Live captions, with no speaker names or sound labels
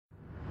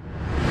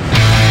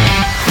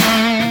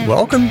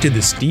Welcome to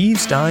the Steve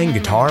Stein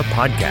Guitar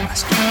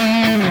Podcast,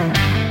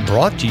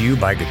 brought to you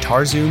by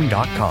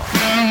GuitarZoom.com.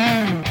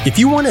 If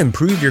you want to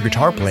improve your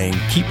guitar playing,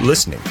 keep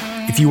listening.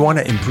 If you want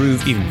to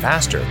improve even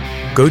faster,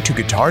 go to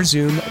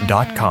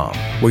GuitarZoom.com,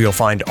 where you'll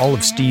find all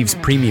of Steve's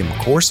premium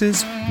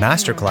courses,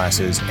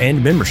 masterclasses,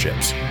 and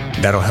memberships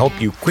that'll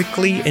help you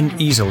quickly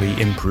and easily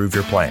improve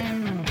your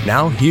playing.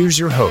 Now here's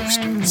your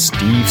host,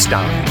 Steve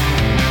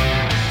Stein.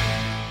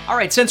 All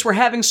right, since we're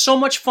having so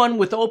much fun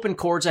with open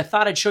chords, I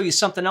thought I'd show you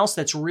something else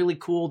that's really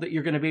cool that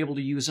you're going to be able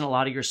to use in a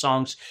lot of your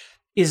songs,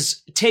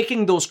 is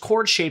taking those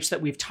chord shapes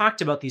that we've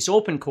talked about, these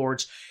open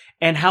chords,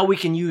 and how we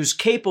can use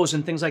capos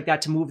and things like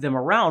that to move them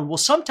around. Well,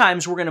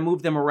 sometimes we're going to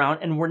move them around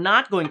and we're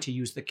not going to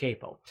use the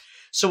capo.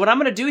 So what I'm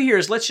going to do here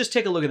is let's just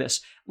take a look at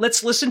this.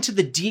 Let's listen to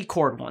the D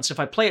chord once.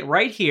 If I play it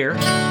right here,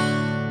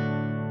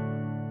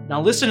 now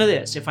listen to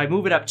this. If I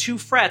move it up 2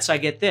 frets, I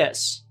get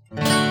this.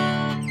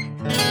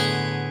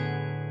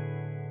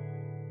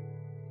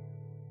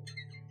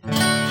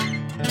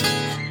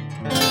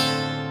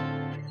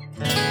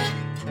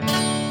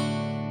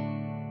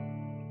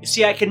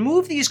 See, I can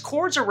move these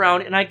chords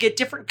around and I get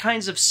different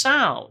kinds of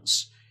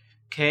sounds,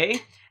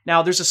 okay?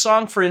 Now, there's a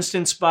song, for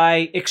instance,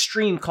 by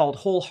Extreme called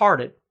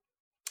Wholehearted.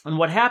 And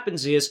what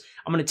happens is,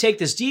 I'm going to take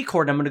this D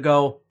chord and I'm going to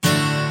go...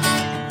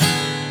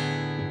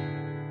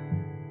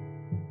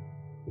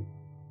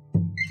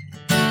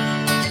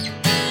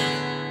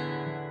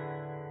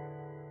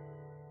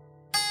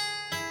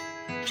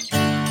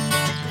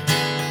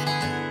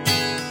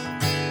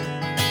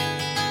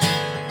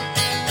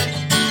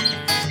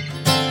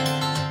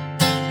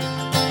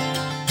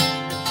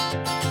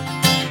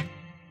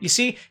 You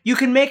see, you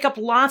can make up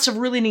lots of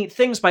really neat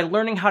things by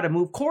learning how to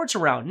move chords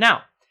around.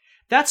 Now,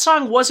 that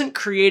song wasn't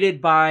created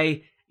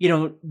by,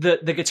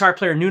 the guitar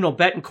player Nuno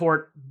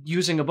Bettencourt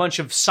using a bunch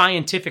of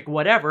scientific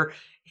whatever.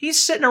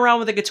 He's sitting around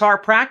with a guitar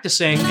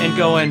practicing and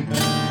going,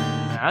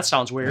 that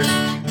sounds weird.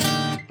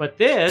 But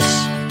this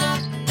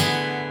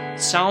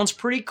sounds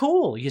pretty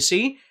cool, you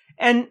see?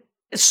 And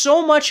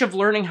so much of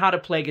learning how to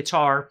play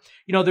guitar,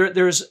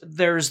 there's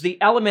the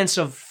elements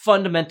of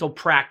fundamental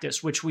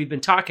practice, which we've been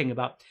talking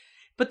about.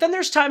 But then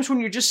there's times when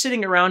you're just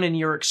sitting around and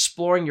you're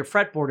exploring your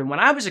fretboard. And when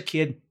I was a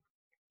kid,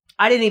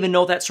 I didn't even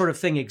know that sort of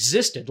thing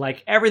existed.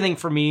 Like everything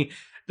for me,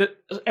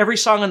 every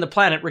song on the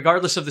planet,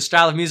 regardless of the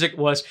style of music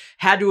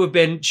had to have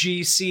been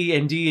G, C,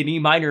 and D, and E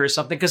minor or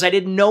something, because I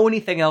didn't know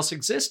anything else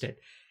existed.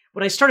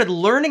 When I started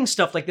learning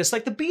stuff like this,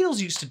 like the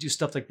Beatles used to do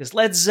stuff like this,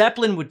 Led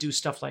Zeppelin would do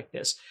stuff like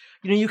this.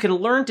 You can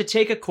learn to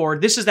take a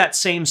chord. This is that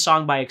same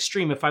song by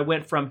Extreme. If I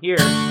went from here...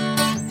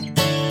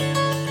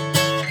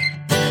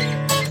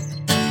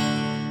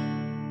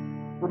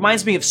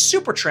 Reminds me of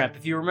Supertramp,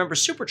 if you remember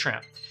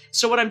Supertramp.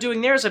 So what I'm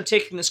doing there is I'm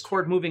taking this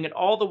chord, moving it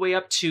all the way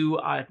up to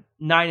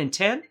 9 and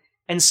 10,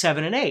 and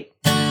 7 and 8.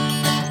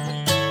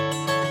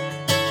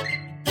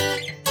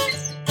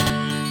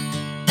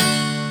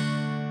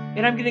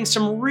 And I'm getting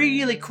some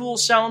really cool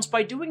sounds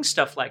by doing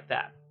stuff like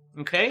that,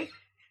 okay?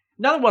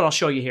 Another one I'll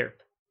show you here.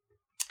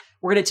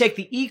 We're going to take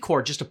the E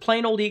chord, just a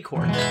plain old E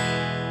chord.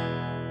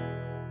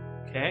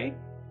 Okay?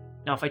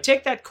 Now if I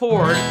take that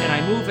chord and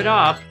I move it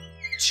up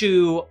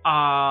to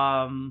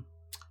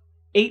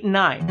 8 and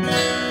 9.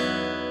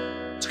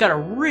 It's got a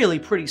really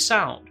pretty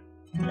sound.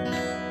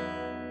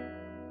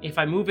 If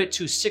I move it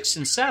to 6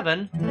 and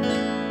 7,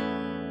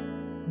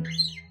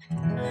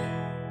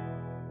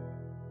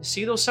 you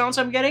see those sounds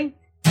I'm getting?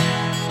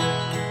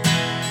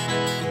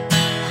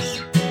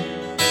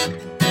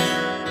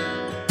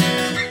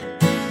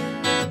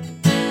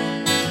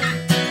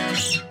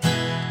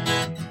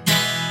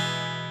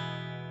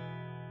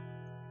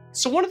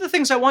 So one of the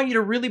things I want you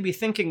to really be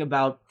thinking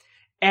about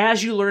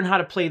as you learn how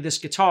to play this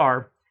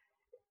guitar,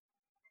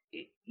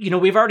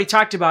 we've already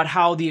talked about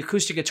how the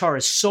acoustic guitar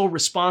is so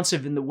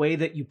responsive in the way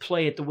that you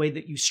play it, the way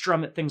that you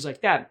strum it, things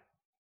like that.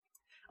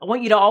 I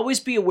want you to always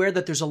be aware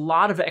that there's a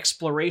lot of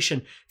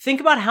exploration. Think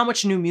about how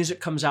much new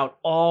music comes out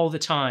all the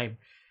time.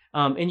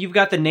 And you've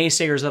got the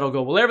naysayers that'll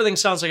go, well, everything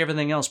sounds like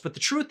everything else. But the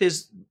truth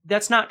is,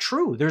 that's not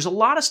true. There's a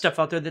lot of stuff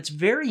out there that's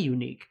very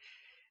unique.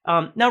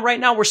 Right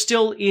now, we're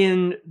still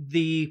in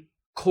the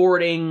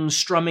chording,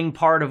 strumming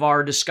part of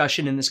our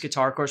discussion in this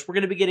guitar course. We're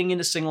going to be getting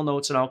into single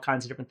notes and all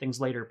kinds of different things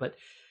later, but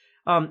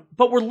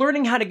we're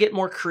learning how to get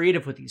more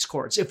creative with these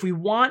chords. If we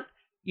want,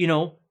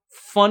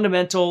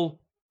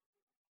 fundamental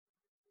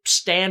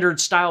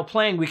standard style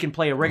playing, we can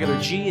play a regular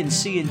G and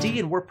C and D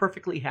and we're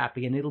perfectly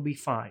happy and it'll be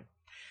fine.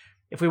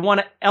 If we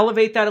want to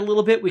elevate that a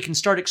little bit, we can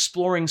start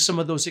exploring some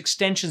of those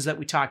extensions that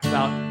we talked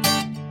about.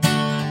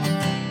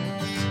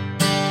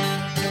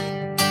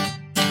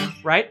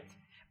 Right?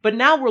 But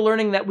now we're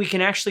learning that we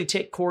can actually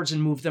take chords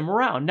and move them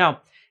around.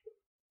 Now,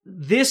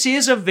 this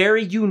is a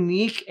very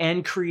unique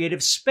and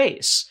creative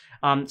space.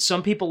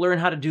 Some people learn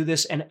how to do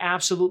this and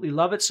absolutely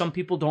love it. Some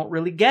people don't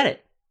really get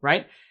it,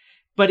 right?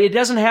 But it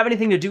doesn't have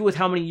anything to do with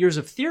how many years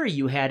of theory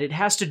you had. It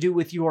has to do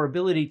with your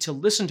ability to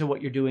listen to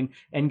what you're doing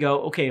and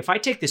go, okay, if I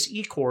take this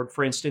E chord,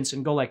 for instance,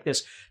 and go like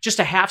this, just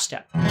a half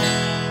step.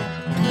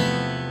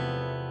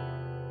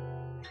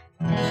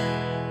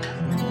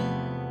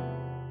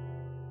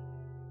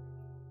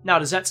 Now,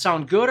 does that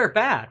sound good or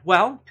bad?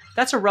 Well,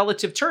 that's a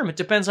relative term. It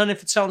depends on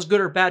if it sounds good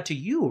or bad to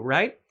you,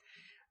 right?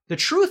 The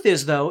truth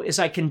is, though, is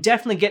I can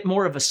definitely get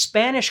more of a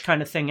Spanish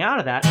kind of thing out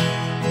of that.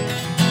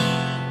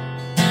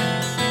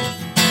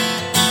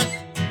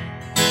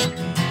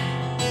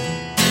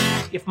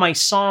 If my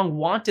song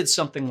wanted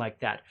something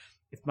like that.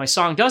 If my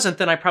song doesn't,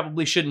 then I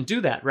probably shouldn't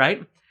do that,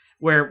 right?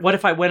 Where, what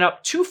if I went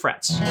up 2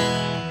 frets?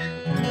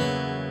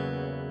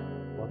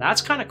 Well,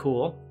 that's kind of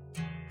cool.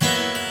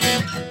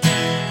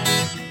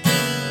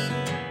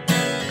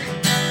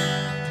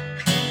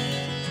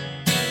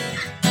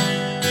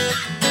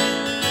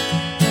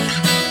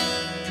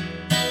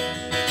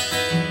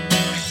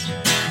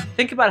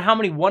 Think about how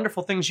many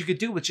wonderful things you could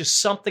do with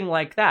just something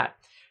like that.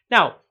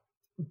 Now,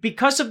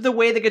 because of the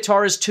way the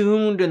guitar is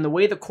tuned and the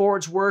way the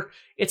chords work,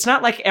 it's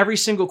not like every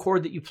single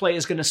chord that you play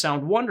is going to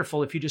sound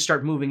wonderful if you just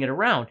start moving it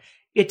around.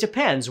 It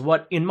depends.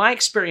 In my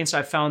experience,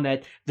 I've found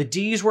that the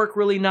Ds work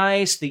really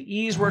nice,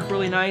 the Es work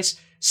really nice.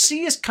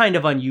 C is kind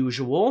of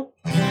unusual.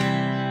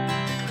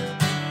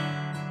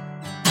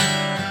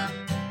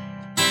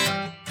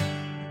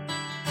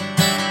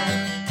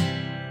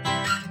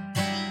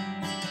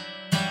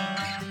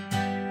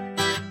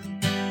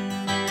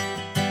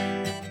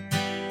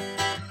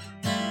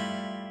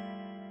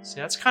 See,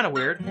 that's kind of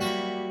weird.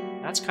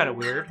 That's kind of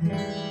weird.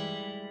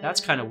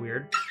 That's kind of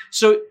weird.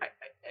 So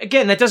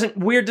again,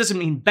 weird doesn't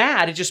mean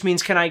bad. It just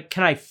means can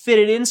I fit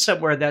it in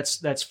somewhere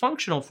that's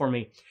functional for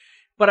me.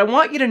 But I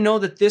want you to know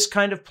that this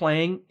kind of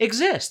playing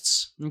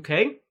exists,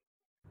 okay?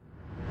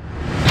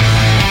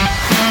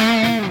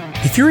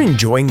 If you're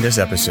enjoying this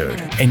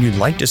episode and you'd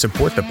like to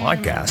support the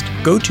podcast,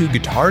 go to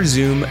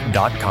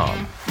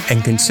guitarzoom.com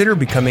and consider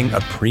becoming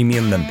a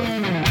premium member.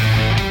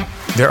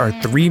 There are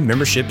 3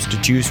 memberships to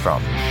choose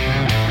from.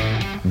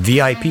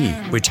 VIP,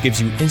 which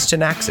gives you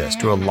instant access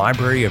to a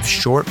library of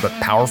short but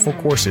powerful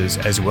courses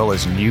as well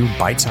as new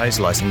bite-sized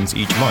lessons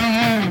each month.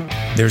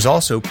 There's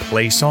also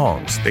Play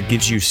Songs that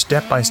gives you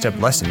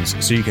step-by-step lessons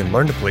so you can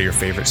learn to play your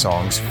favorite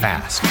songs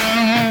fast.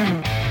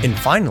 And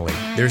finally,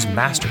 there's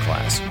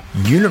Masterclass,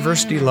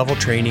 university-level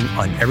training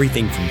on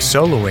everything from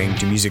soloing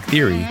to music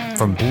theory,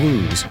 from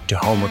blues to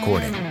home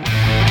recording.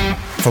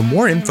 For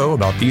more info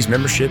about these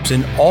memberships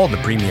and all the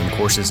premium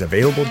courses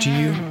available to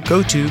you,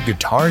 go to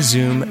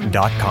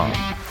guitarzoom.com.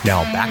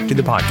 Now back to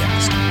the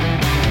podcast.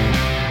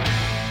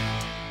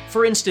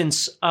 For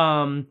instance,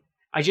 I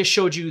just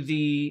showed you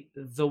the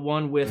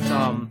one with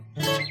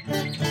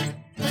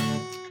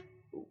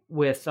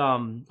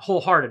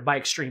Wholehearted by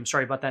Extreme.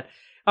 Sorry about that.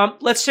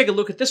 Let's take a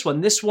look at this one.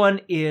 This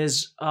one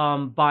is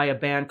by a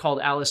band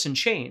called Alice in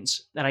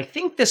Chains, and I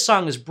think this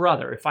song is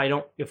Brother.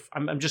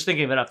 I'm just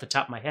thinking of it off the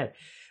top of my head.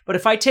 But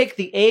if I take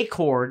the A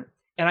chord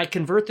and I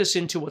convert this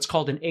into what's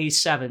called an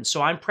A7, so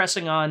I'm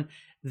pressing on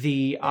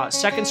the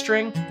 2nd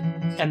string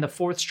and the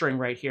 4th string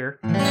right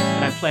here,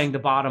 and I'm playing the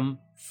bottom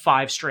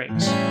 5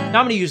 strings. Now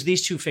I'm going to use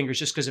these 2 fingers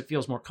just because it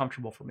feels more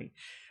comfortable for me.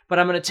 But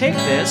I'm going to take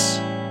this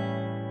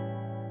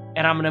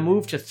and I'm going to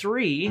move to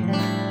 3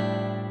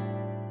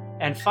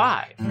 and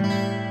 5.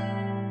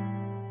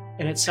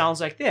 And it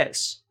sounds like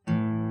this.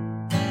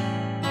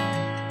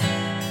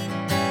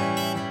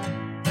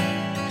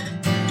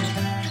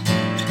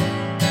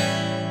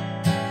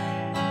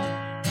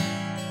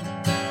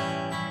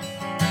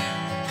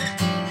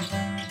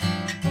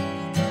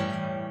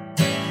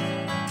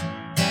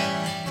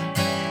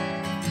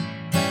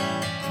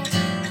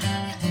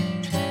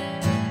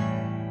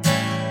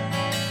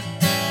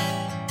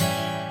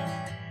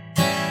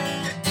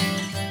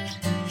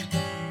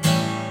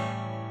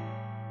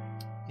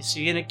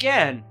 See, and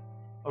again,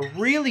 a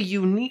really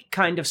unique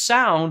kind of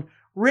sound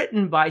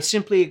written by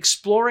simply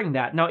exploring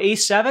that. Now,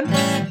 A7,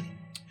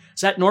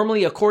 is that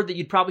normally a chord that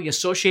you'd probably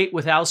associate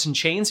with Alice in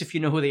Chains if you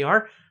know who they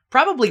are?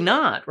 Probably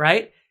not,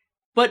 right?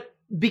 But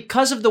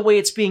because of the way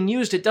it's being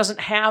used, it doesn't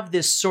have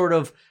this sort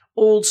of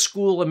old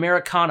school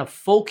Americana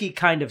folky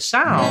kind of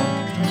sound.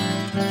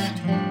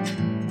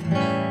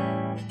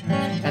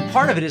 And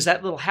part of it is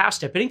that little half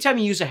step. Anytime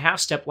you use a half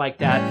step like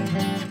that,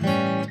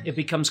 it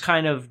becomes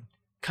kind of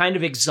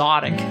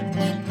exotic.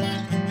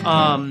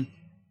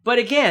 But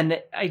again,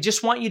 I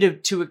just want you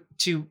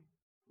to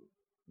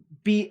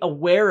be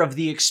aware of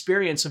the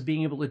experience of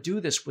being able to do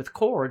this with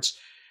chords,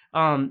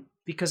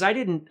 because I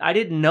didn't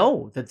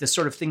know that this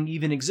sort of thing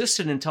even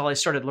existed until I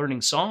started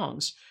learning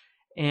songs,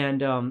 and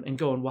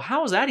going, well,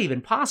 how is that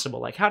even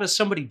possible? Like, how does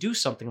somebody do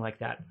something like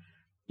that?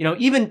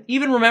 Even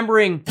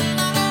remembering,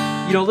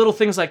 little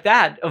things like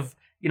that of,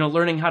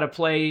 learning how to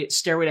play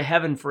Stairway to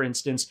Heaven, for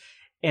instance,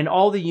 and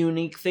all the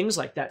unique things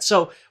like that.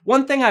 So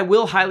one thing I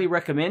will highly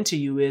recommend to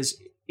you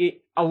is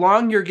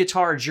along your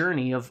guitar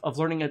journey of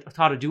learning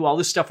how to do all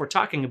this stuff we're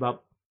talking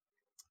about,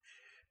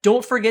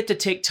 don't forget to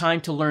take time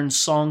to learn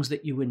songs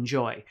that you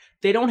enjoy.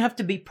 They don't have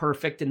to be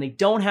perfect and they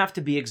don't have to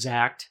be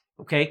exact,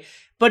 okay?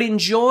 But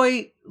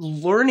enjoy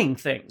learning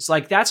things.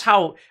 Like, that's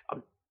how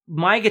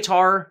my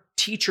guitar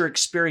teacher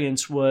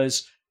experience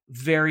was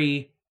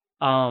very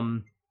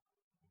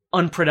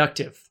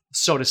unproductive,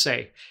 so to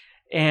say.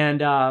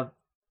 And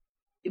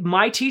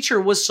my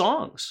teacher was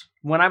songs.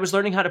 When I was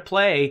learning how to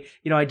play,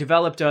 I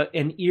developed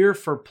an ear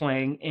for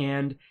playing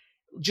and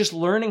just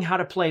learning how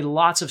to play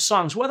lots of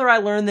songs, whether I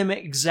learned them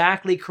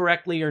exactly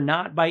correctly or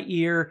not by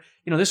ear.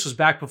 This was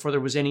back before there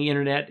was any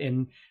internet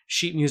and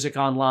sheet music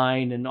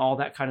online and all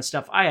that kind of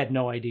stuff. I had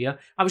no idea.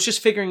 I was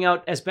just figuring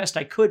out as best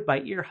I could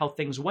by ear how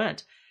things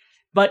went.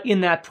 But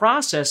in that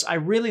process, I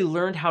really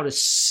learned how to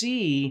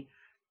see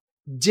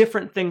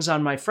different things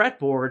on my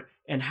fretboard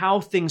and how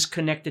things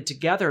connected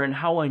together and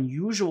how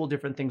unusual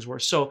different things were.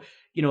 So,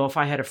 if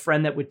I had a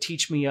friend that would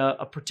teach me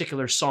a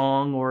particular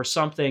song or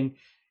something,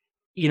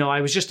 I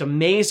was just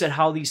amazed at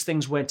how these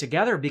things went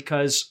together,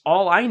 because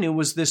all I knew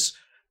was this,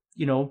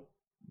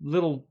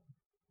 little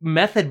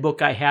method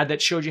book I had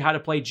that showed you how to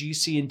play G,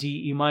 C, and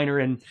D, E minor,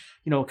 and,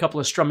 a couple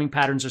of strumming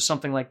patterns or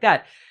something like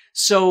that.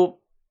 So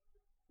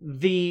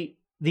the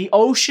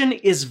ocean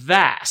is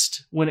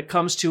vast when it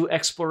comes to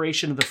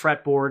exploration of the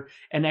fretboard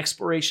and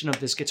exploration of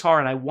this guitar,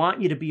 and I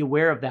want you to be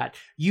aware of that.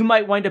 You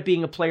might wind up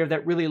being a player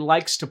that really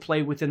likes to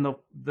play within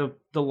the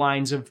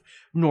lines of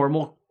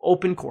normal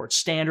open chords,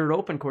 standard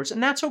open chords,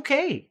 and that's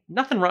okay.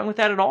 Nothing wrong with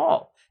that at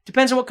all.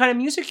 Depends on what kind of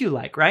music you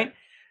like, right?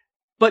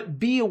 But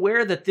be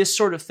aware that this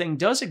sort of thing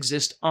does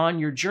exist on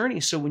your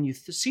journey, so when you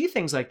see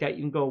things like that,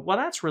 you can go, well,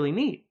 that's really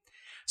neat.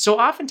 So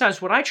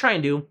oftentimes what I try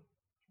and do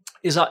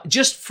is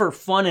just for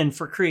fun and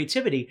for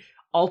creativity,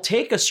 I'll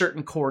take a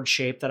certain chord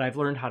shape that I've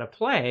learned how to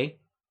play.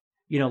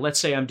 Let's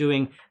say I'm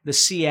doing the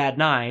C add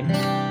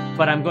 9,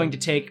 but I'm going to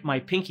take my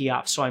pinky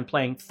off. So I'm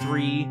playing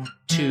 3,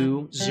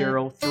 2,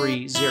 0,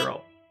 3,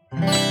 0.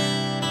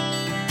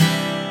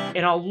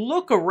 And I'll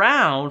look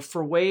around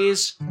for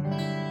ways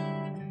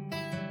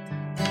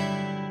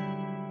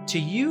to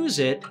use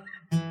it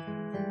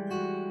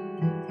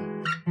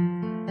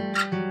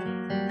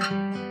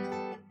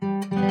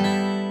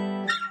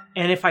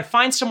and if I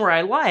find somewhere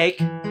I like,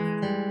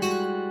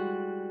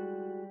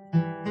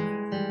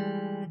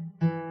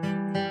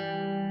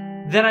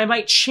 then I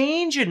might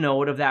change a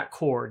note of that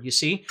chord, you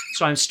see?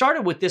 So I'm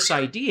started with this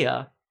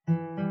idea.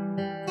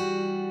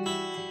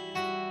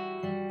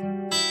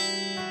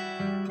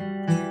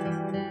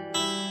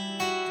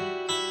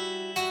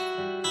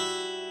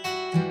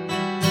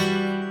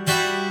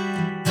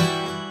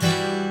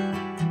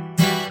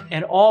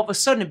 And all of a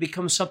sudden it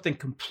becomes something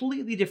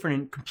completely different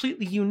and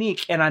completely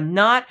unique. And I'm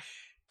not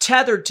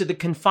tethered to the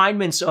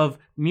confinements of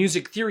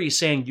music theory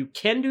saying you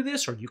can do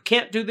this or you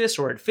can't do this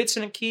or it fits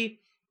in a key.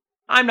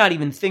 I'm not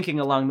even thinking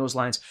along those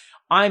lines.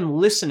 I'm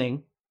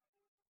listening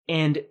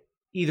and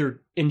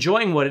either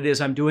enjoying what it is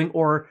I'm doing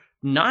or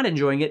not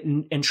enjoying it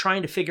and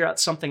trying to figure out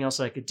something else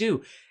that I could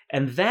do.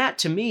 And that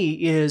to me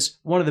is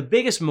one of the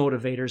biggest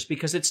motivators,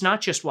 because it's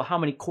not just, well, how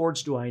many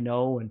chords do I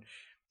know and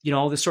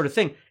all this sort of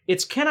thing.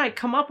 It's, can I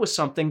come up with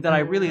something that I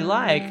really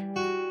like?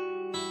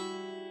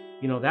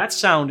 That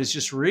sound is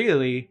just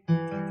really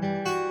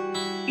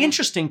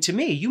interesting to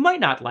me. You might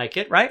not like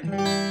it, right?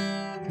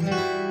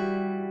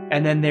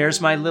 And then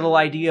there's my little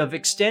idea of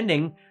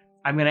extending.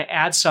 I'm going to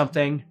add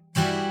something.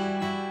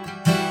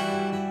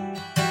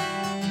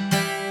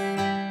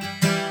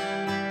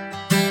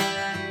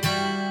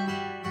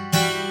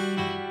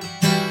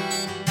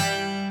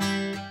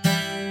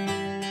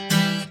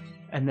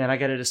 And then I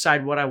got to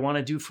decide what I want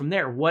to do from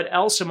there. What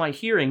else am I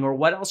hearing, or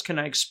what else can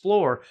I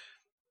explore?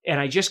 And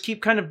I just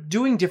keep kind of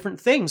doing different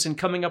things and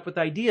coming up with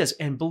ideas.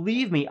 And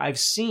believe me, I've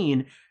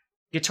seen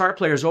guitar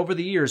players over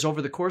the years,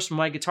 over the course of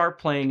my guitar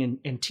playing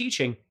and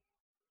teaching,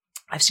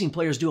 I've seen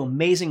players do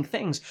amazing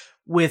things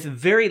with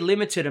very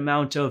limited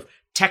amount of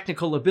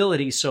technical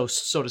ability, so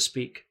to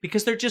speak,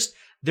 because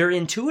they're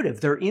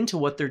intuitive. They're into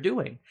what they're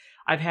doing.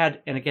 I've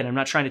had, and again, I'm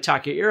not trying to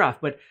talk your ear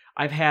off, but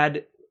I've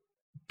had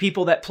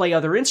people that play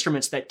other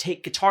instruments that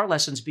take guitar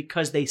lessons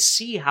because they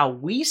see how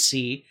we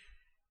see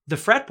the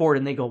fretboard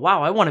and they go,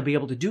 wow, I want to be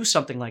able to do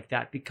something like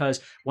that,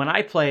 because when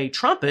I play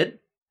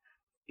trumpet,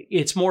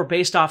 it's more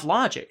based off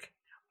logic.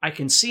 I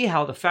can see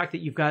how the fact that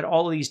you've got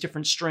all of these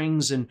different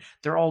strings and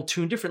they're all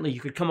tuned differently, you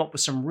could come up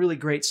with some really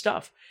great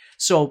stuff.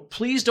 So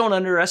please don't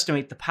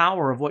underestimate the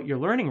power of what you're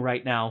learning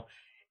right now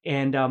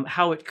and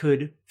how it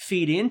could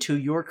feed into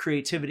your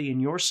creativity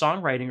and your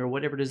songwriting or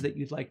whatever it is that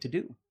you'd like to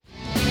do.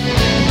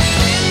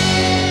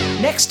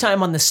 Next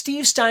time on the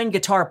Steve Stein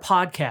Guitar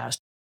Podcast.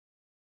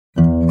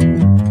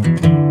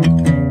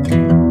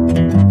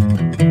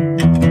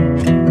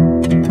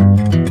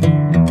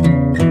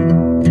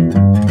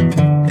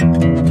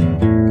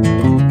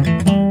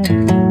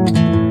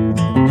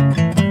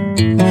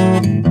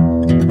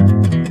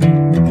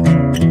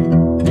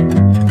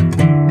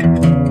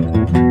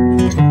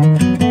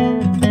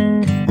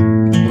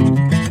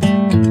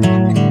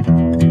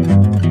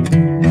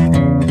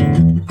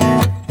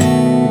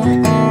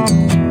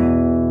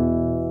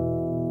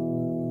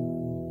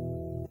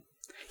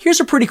 Here's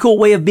a pretty cool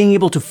way of being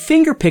able to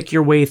fingerpick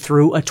your way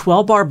through a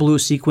 12-bar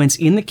blues sequence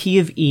in the key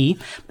of E.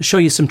 I'll show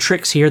you some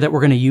tricks here that we're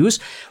going to use.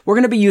 We're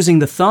going to be using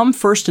the thumb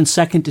first and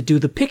second to do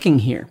the picking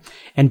here.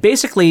 And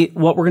basically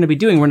what we're going to be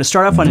doing, we're going to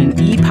start off on an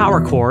E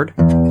power chord,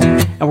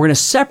 and we're going to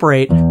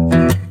separate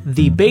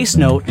the bass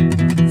note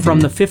from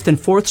the 5th and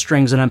 4th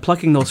strings, and I'm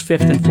plucking those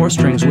 5th and 4th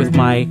strings with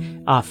my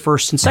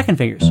 1st and 2nd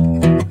fingers.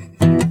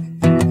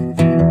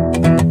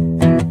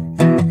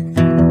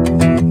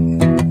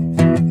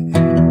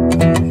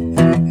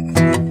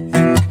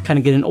 Kind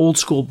of get an old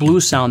school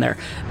blues sound there.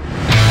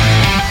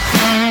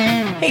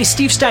 Hey,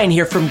 Steve Stein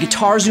here from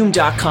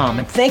GuitarZoom.com,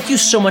 and thank you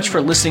so much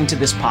for listening to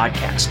this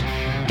podcast.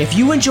 If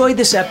you enjoyed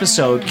this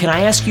episode, can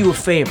I ask you a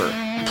favor?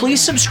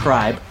 Please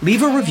subscribe,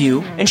 leave a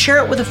review, and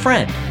share it with a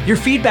friend. Your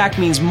feedback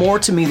means more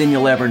to me than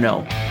you'll ever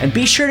know. And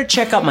be sure to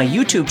check out my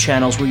YouTube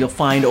channels where you'll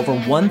find over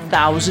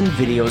 1,000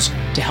 videos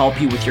to help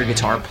you with your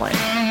guitar playing.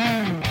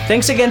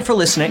 Thanks again for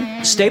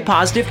listening. Stay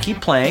positive,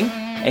 keep playing,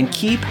 and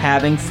keep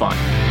having fun.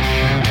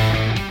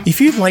 If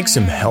you'd like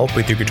some help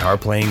with your guitar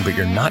playing but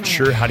you're not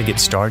sure how to get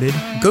started,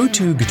 go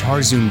to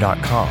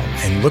GuitarZoom.com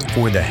and look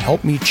for the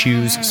Help Me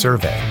Choose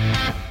survey.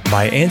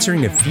 By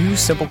answering a few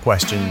simple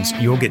questions,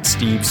 you'll get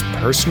Steve's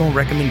personal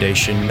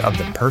recommendation of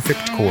the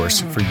perfect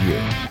course for you.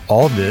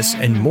 All this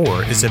and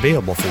more is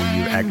available for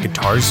you at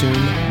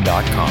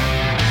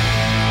GuitarZoom.com.